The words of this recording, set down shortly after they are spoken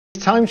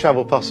Time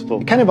travel possible?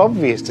 It's kind of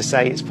obvious to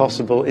say it's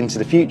possible into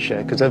the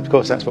future, because of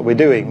course that's what we're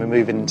doing, we're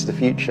moving into the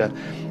future.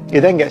 It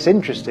then gets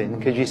interesting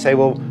because you say,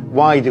 well,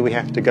 why do we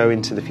have to go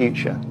into the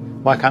future?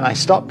 Why can't I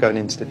stop going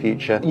into the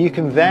future? You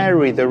can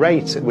vary the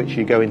rate at which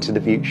you go into the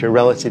future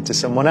relative to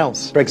someone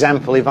else. For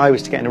example, if I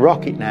was to get in a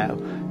rocket now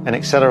and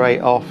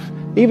accelerate off,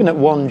 even at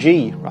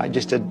 1g, right,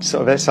 just a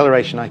sort of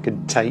acceleration I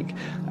could take,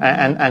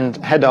 and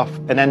head off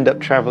and end up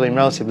travelling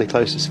relatively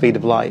close to the speed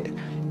of light,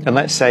 and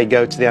let's say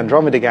go to the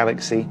Andromeda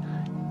galaxy,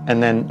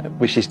 and then,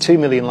 which is 2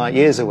 million light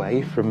years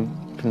away from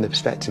the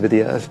perspective of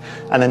the Earth,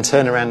 and then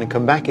turn around and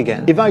come back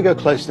again. If I go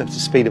close enough to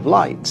the speed of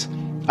light,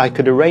 I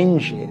could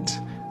arrange it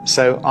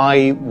so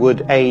I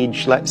would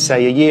age, let's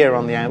say, a year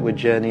on the outward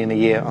journey and a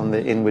year on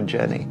the inward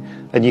journey,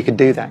 and you could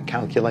do that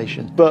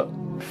calculation. But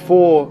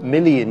 4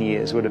 million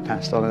years would have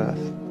passed on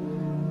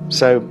Earth.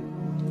 So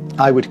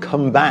I would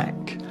come back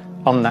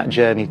on that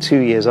journey 2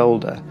 years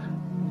older,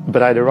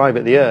 but I'd arrive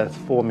at the Earth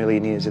 4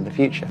 million years in the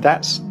future.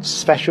 That's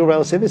special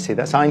relativity.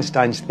 That's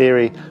Einstein's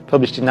theory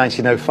published in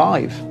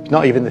 1905.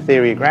 Not even the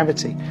theory of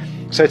gravity.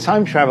 So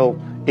time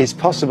travel is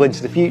possible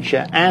into the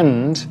future,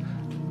 and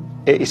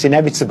it's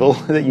inevitable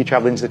that you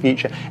travel into the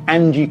future,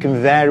 and you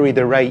can vary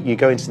the rate you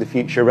go into the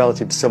future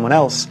relative to someone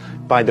else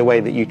by the way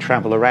that you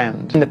travel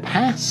around. In the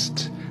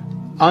past,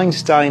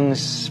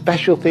 Einstein's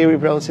special theory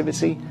of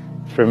relativity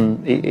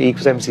from E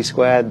equals mc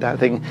squared, that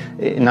thing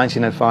in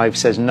 1905,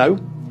 says no,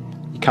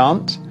 you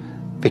can't,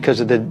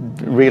 because of the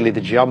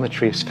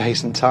geometry of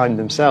space and time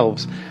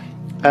themselves.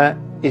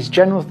 His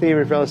general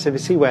theory of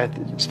relativity, where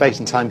space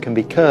and time can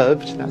be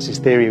curved, that's his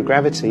theory of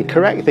gravity. The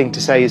correct thing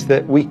to say is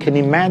that we can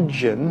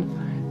imagine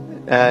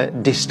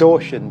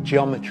distortion,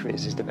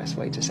 geometries is the best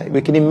way to say it.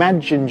 We can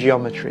imagine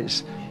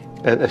geometries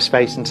of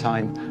space and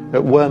time.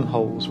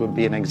 Wormholes would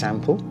be an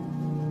example,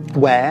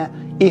 where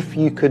if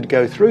you could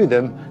go through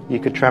them, you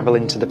could travel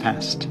into the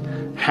past.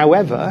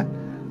 However,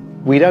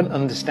 we don't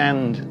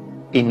understand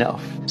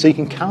enough. So you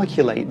can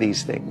calculate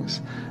these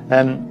things,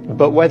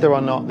 but whether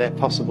or not they're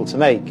possible to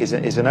make is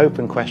an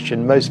open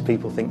question. Most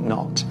people think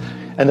not.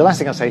 And the last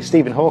thing I'll say,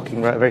 Stephen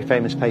Hawking wrote a very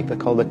famous paper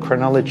called the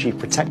Chronology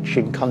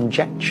Protection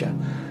Conjecture.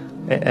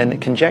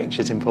 And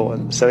conjecture is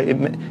important. So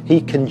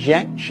he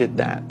conjectured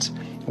that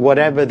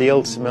whatever the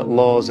ultimate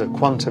laws of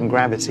quantum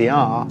gravity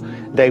are,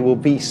 they will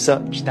be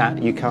such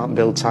that you can't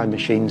build time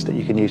machines that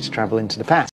you can use to travel into the past.